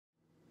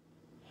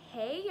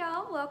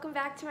y'all, welcome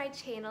back to my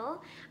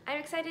channel. I'm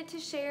excited to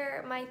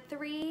share my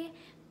 3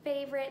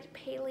 favorite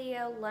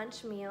paleo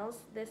lunch meals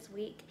this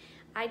week.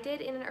 I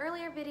did in an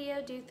earlier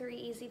video do 3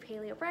 easy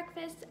paleo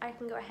breakfasts. I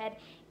can go ahead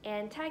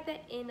and tag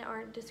that in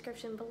our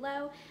description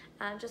below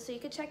just so you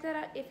can check that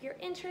out if you're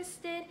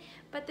interested.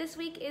 But this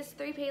week is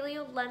 3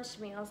 paleo lunch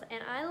meals,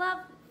 and I love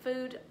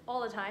food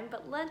all the time,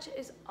 but lunch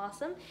is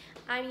awesome.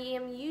 I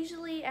am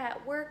usually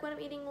at work when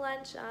I'm eating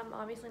lunch,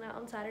 obviously not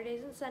on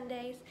Saturdays and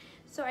Sundays,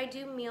 so I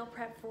do meal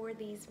prep for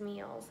these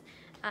meals.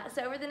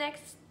 So over the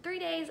next 3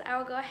 days, I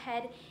will go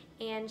ahead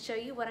and show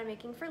you what I'm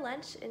making for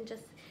lunch and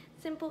just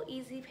simple,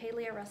 easy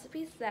paleo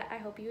recipes that I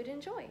hope you would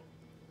enjoy.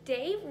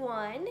 Day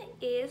 1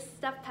 is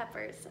stuffed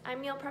peppers.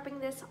 I'm meal prepping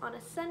this on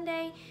a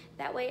Sunday.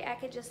 That way I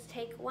could just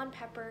take 1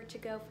 pepper to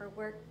go for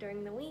work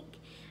during the week.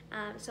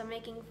 So I'm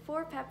making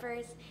 4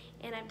 peppers,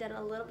 and I've done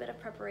a little bit of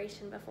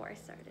preparation before I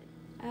started.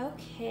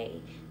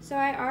 Okay, so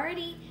I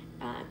already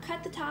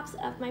cut the tops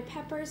of my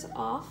peppers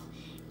off.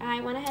 I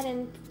went ahead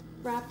and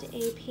wrapped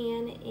a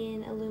pan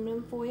in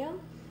aluminum foil,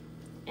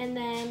 and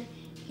then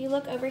if you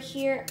look over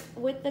here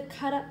with the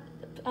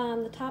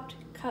the topped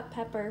cut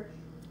pepper,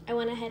 I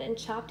went ahead and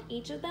chopped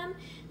each of them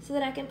so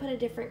that I can put a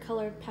different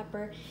colored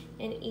pepper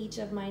in each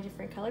of my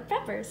different colored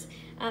peppers.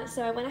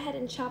 So I went ahead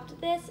and chopped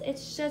this.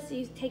 It's just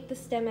you take the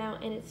stem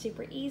out and it's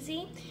super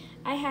easy.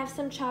 I have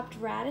some chopped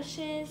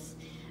radishes.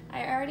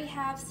 I already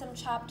have some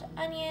chopped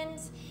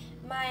onions.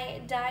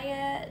 My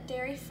Daiya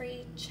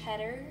dairy-free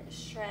cheddar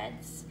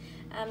shreds.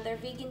 They're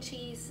vegan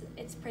cheese.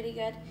 It's pretty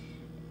good.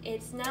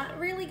 It's not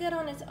really good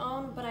on its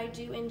own, but I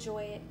do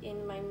enjoy it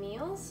in my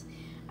meals.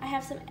 I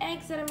have some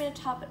eggs that I'm going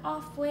to top it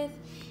off with,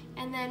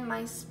 and then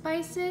my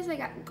spices. I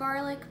got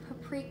garlic,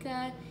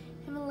 paprika,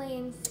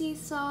 Himalayan sea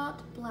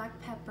salt, black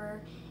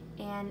pepper,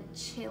 and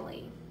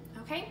chili.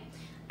 Okay,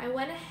 I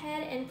went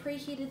ahead and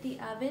preheated the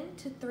oven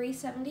to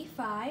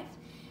 375,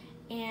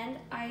 and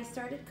I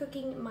started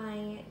cooking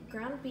my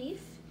ground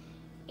beef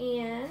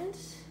and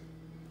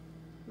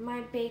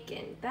my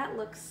bacon. That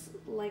looks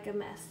like a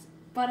mess,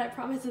 but I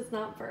promise it's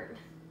not burnt.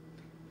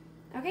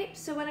 Okay,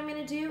 so what I'm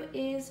going to do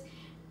is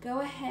go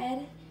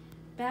ahead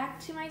back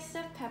to my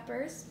stuffed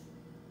peppers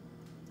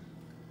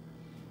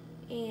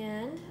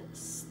and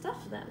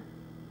stuff them.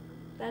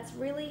 That's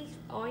really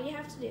all you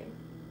have to do.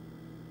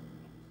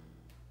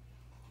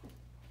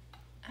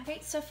 Okay,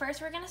 so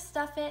first we're going to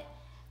stuff it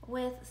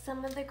with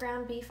some of the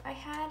ground beef I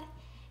had.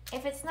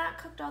 If it's not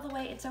cooked all the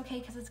way, it's okay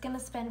because it's going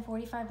to spend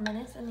 45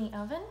 minutes in the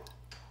oven.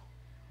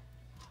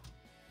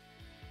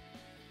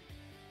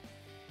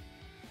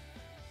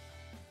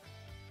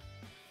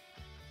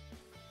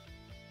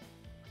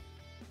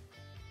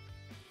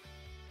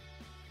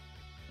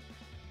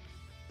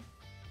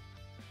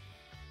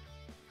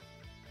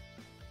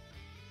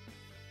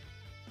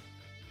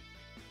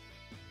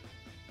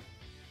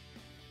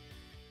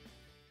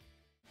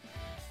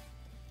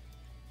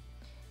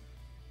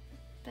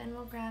 Then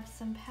we'll grab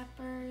some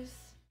peppers.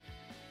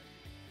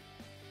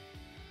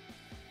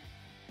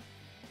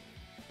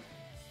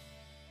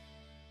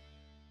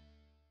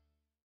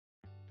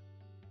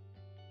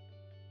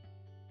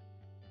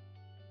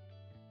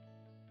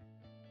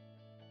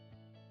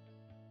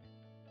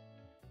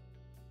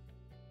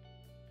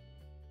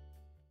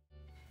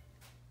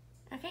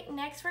 Okay,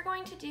 next we're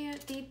going to do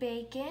the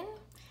bacon.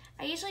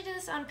 I usually do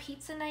this on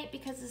pizza night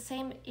because the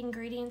same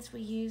ingredients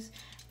we use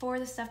for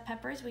the stuffed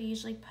peppers we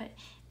usually put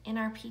in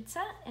our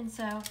pizza, and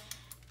so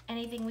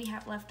anything we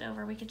have left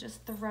over we could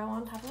just throw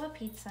on top of a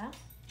pizza.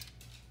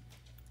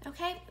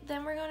 Okay,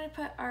 then we're going to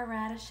put our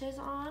radishes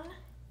on.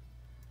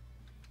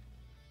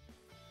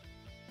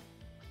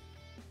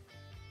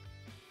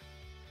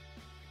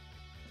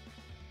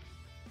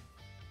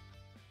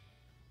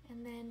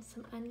 And then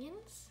some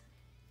onions.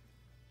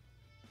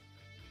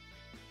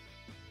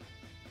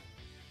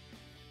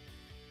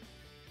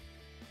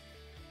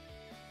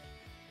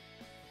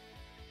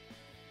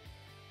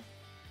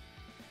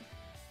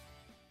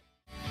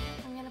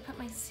 Put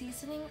my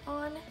seasoning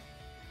on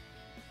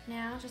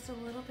now, just a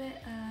little bit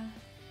of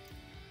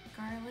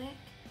garlic,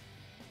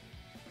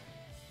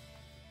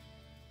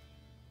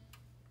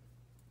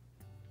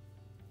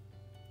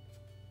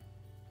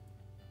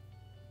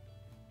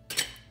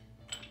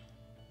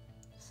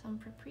 some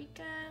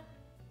paprika,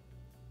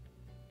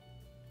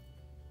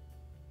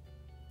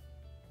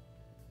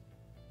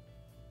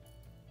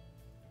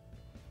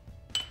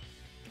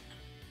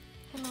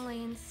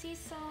 Himalayan sea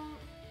salt,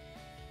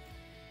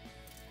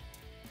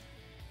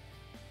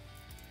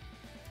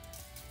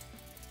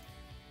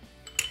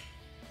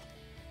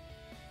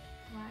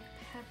 black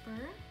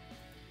pepper,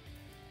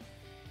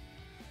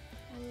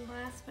 and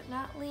last but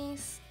not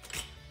least,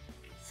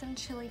 some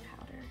chili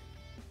powder,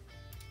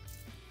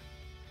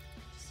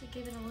 just to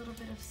give it a little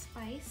bit of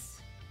spice.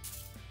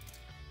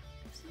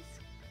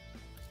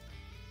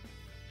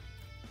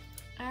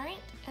 Alright,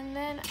 and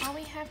then all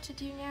we have to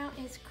do now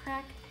is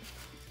crack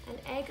an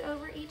egg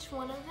over each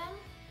one of them,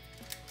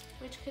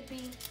 which could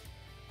be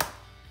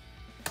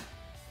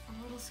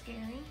a little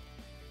scary.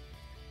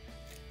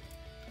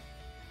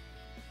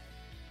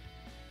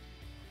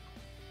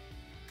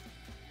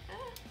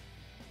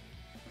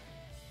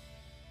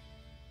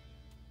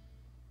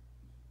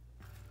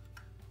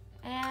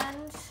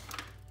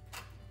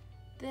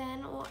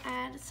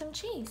 some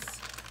cheese.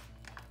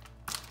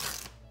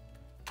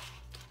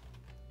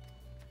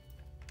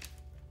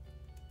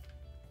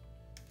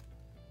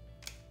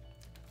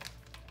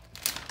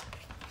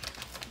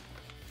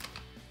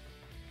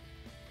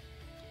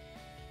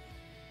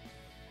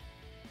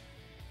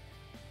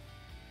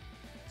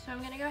 So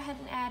I'm gonna go ahead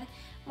and add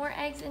more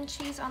eggs and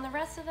cheese on the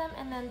rest of them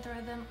and then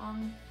throw them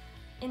on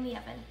in the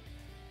oven.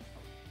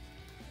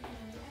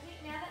 Okay,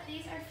 now that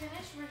these are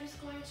finished, we're just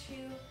going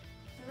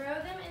to throw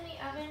them in the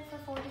oven for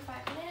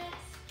 45 minutes.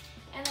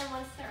 And then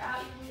once they're out,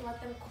 you can let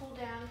them cool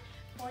down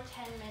for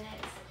 10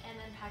 minutes and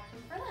then pack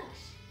them for lunch.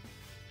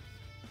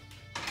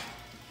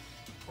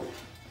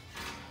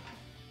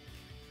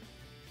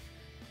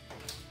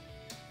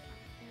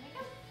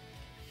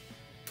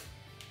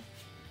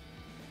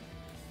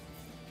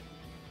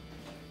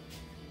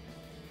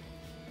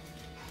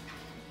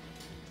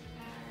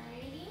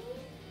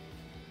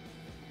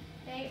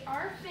 They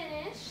are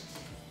finished.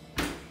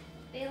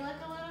 They look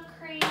a little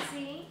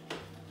crazy.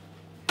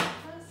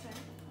 Closer.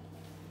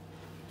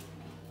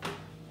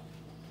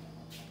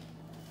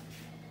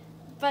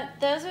 But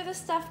those are the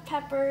stuffed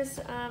peppers.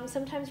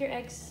 Sometimes your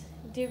eggs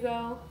do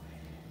go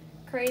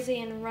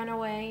crazy and run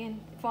away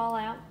and fall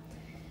out.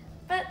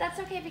 But that's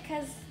okay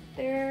because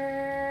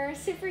they're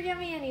super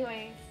yummy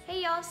anyways.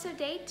 Hey y'all, so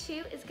day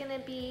 2 is gonna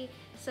be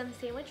some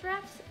sandwich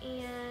wraps,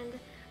 and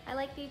I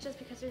like these just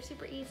because they're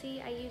super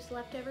easy. I use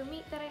leftover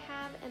meat that I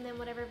have and then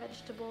whatever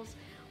vegetables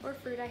or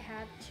fruit I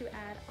have to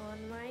add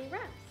on my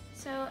wraps.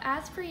 So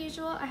as per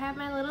usual, I have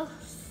my little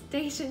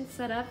station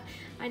set up.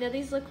 I know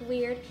these look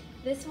weird.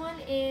 This one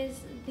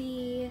is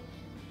the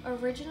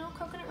original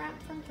coconut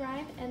wrap from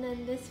Thrive, and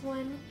then this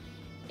one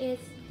is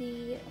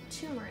the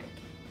turmeric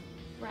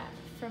wrap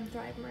from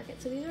Thrive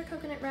Market. So these are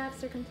coconut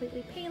wraps. They're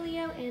completely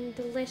paleo and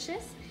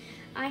delicious.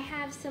 I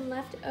have some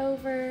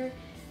leftover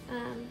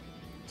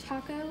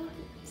taco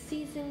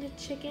seasoned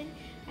chicken.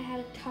 I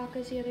had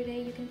tacos the other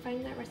day. You can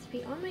find that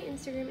recipe on my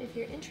Instagram if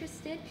you're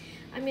interested.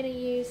 I'm going to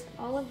use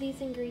all of these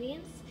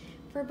ingredients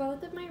for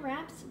both of my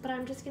wraps, but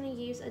I'm just going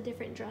to use a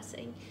different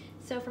dressing.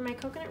 So for my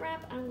coconut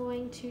wrap, I'm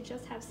going to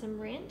just have some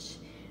ranch.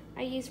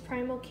 I use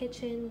Primal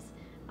Kitchen's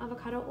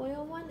avocado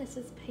oil one. This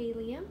is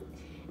paleo.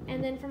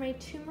 And then for my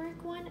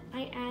turmeric one,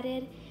 I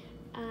added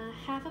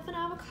half of an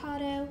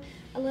avocado,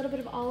 a little bit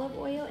of olive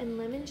oil and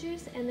lemon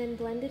juice, and then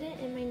blended it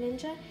in my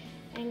Ninja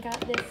and got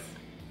this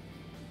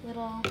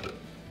little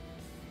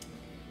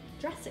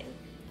dressing.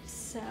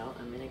 So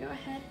I'm gonna go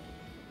ahead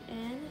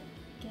and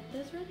get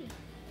those ready.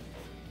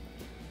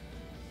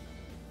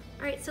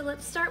 All right, so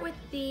let's start with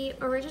the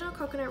original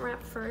coconut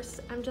wrap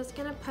first. I'm just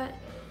gonna put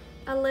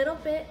a little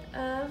bit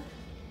of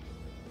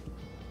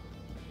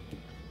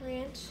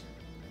ranch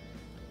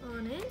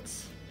on it.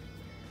 So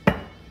I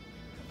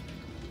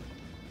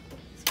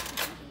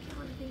can get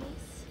one of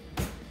these.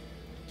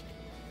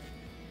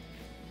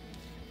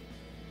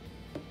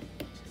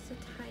 Just a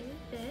tiny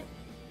bit.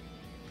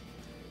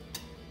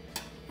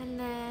 And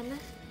then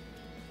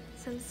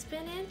some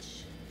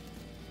spinach,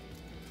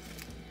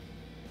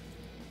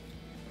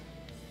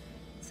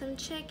 some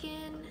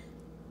chicken,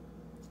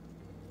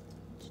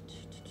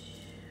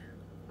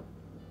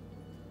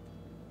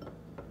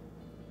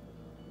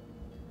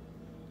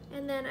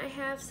 and then I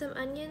have some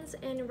onions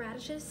and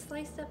radishes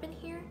sliced up in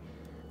here.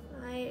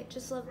 I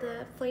just love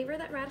the flavor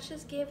that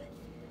radishes give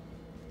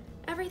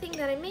everything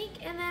that I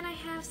make. And then I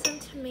have some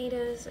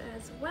tomatoes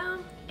as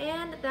well,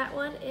 and that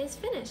one is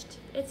finished.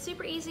 It's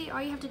super easy.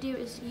 All you have to do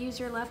is use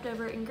your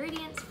leftover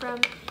ingredients from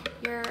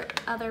your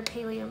other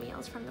paleo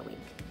meals from the week.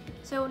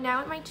 So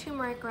now in my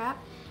turmeric wrap,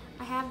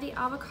 I have the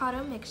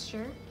avocado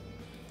mixture.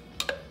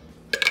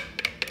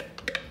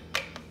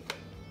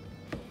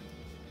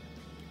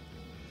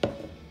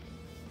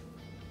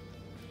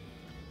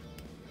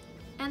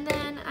 And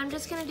then I'm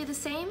just gonna do the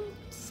same,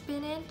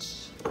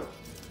 spinach,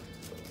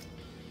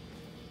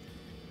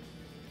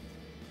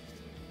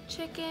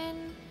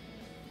 chicken,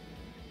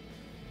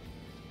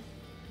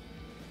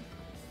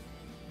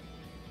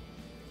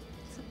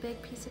 it's a big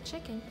piece of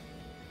chicken,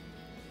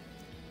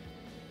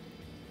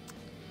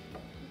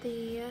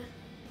 the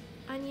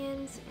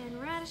onions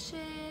and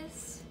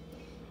radishes,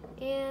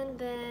 and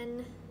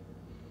then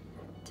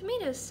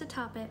tomatoes to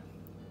top it.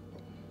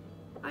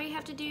 All you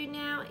have to do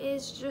now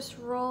is just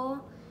roll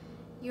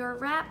your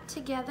wrap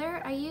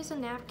together. I use a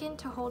napkin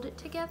to hold it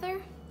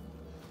together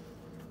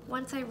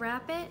once I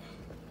wrap it.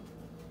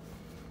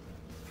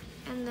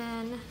 And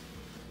then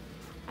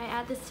I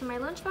add this to my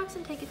lunchbox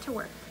and take it to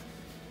work.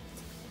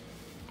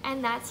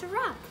 And that's a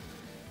wrap.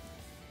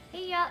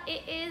 Hey y'all,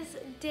 it is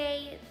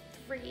day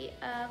 3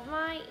 of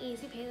my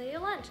easy paleo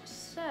lunch.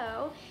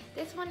 So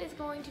this one is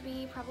going to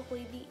be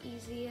probably the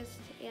easiest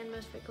and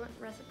most frequent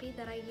recipe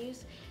that I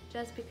use,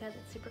 just because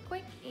it's super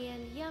quick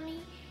and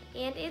yummy,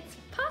 and it's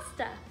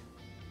pasta.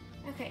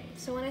 Okay,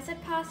 so when I said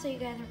pasta, you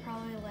guys are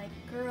probably like,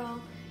 girl,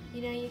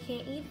 you know you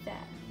can't eat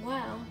that.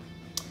 Well,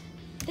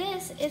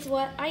 this is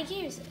what I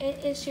use.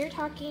 It is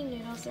shiitake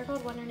noodles. They're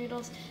called Wonder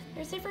Noodles.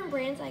 There's different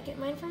brands. I get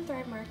mine from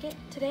Thrive Market.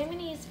 Today I'm going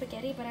to use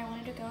spaghetti, but I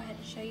wanted to go ahead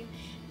and show you.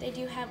 They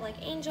do have like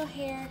angel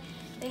hair.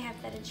 They have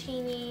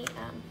fettuccine,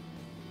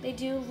 They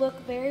do look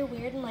very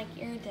weird and like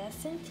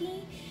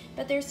iridescent-y,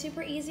 but they're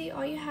super easy.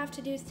 All you have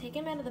to do is take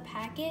them out of the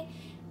packet,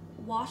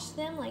 wash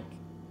them like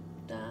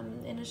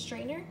in a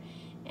strainer,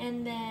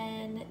 and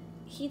then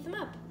heat them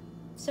up.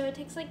 So it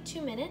takes like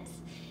 2 minutes.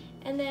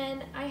 And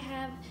then I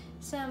have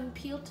some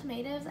peeled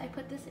tomatoes. I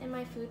put this in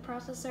my food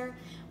processor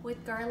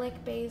with garlic,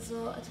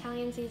 basil,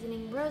 Italian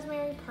seasoning,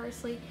 rosemary,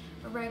 parsley,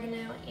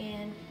 oregano,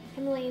 and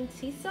Himalayan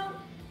sea salt.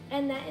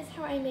 And that is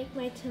how I make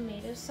my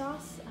tomato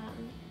sauce.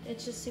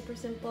 It's just super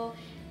simple,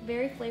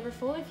 very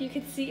flavorful, if you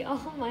could see all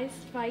of my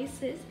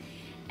spices.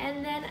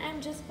 And then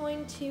I'm just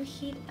going to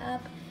heat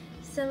up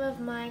some of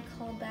my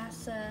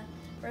kielbasa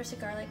roasted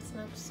garlic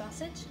smoked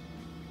sausage.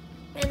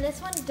 And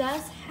this one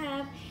does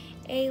have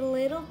a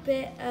little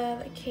bit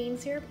of cane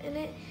syrup in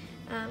it.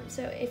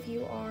 So if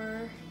you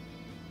are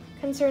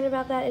concerned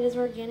about that, it is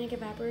organic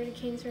evaporated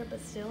cane syrup,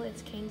 but still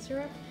it's cane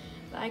syrup.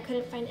 But I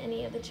couldn't find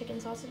any of the chicken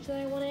sausage that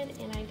I wanted,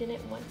 and I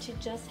didn't want to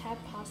just have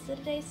pasta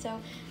today, so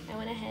I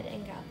went ahead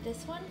and got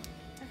this one.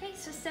 Okay,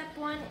 so step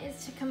one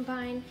is to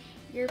combine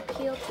your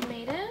peeled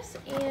tomatoes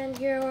and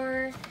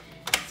your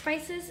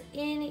spices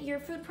in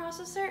your food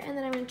processor, and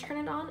then I'm going to turn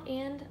it on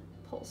and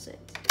pulse it.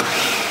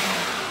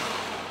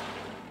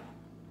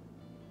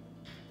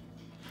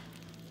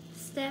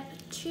 Step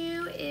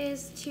two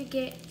is to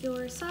get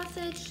your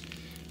sausage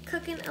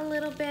cooking a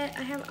little bit.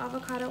 I have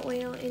avocado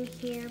oil in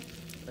here,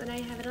 but I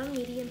have it on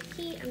medium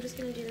heat. I'm just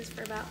going to do this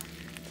for about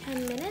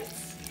 10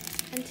 minutes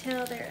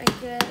until they're a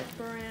good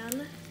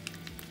brown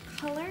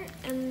color,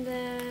 and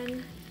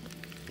then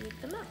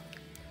heat them up.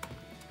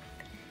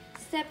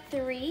 Step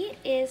three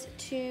is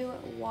to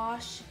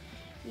wash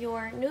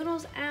your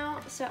noodles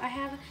out. So I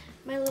have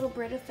my little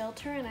Brita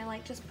filter, and I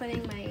like just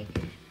putting my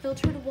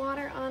filtered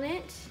water on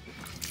it,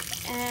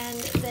 and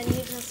then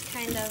you just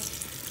kind of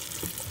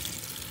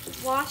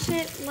wash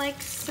it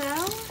like so,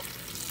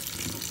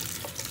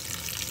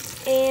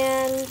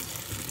 and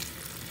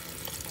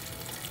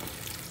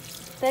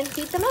then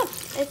heat them up.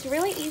 It's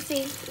really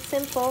easy,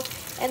 simple,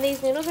 and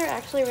these noodles are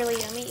actually really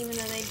yummy, even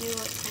though they do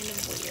look kind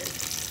of weird.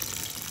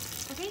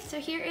 Okay, so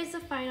here is the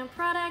final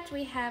product.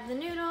 We have the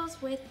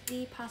noodles with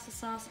the pasta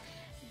sauce,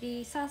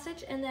 the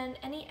sausage, and then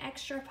any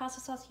extra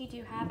pasta sauce you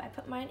do have. I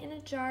put mine in a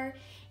jar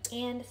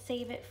and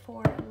save it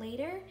for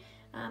later.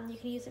 You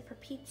can use it for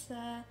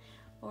pizza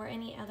or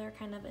any other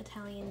kind of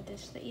Italian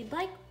dish that you'd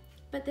like.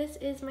 But this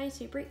is my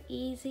super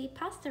easy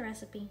pasta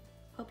recipe.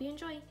 Hope you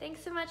enjoy.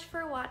 Thanks so much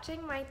for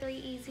watching my 3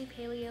 easy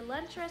paleo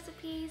lunch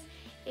recipes.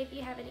 If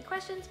you have any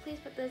questions, please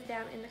put those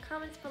down in the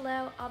comments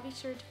below. I'll be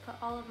sure to put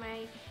all of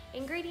my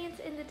ingredients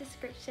in the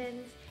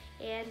descriptions.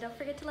 And don't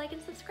forget to like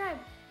and subscribe.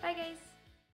 Bye guys.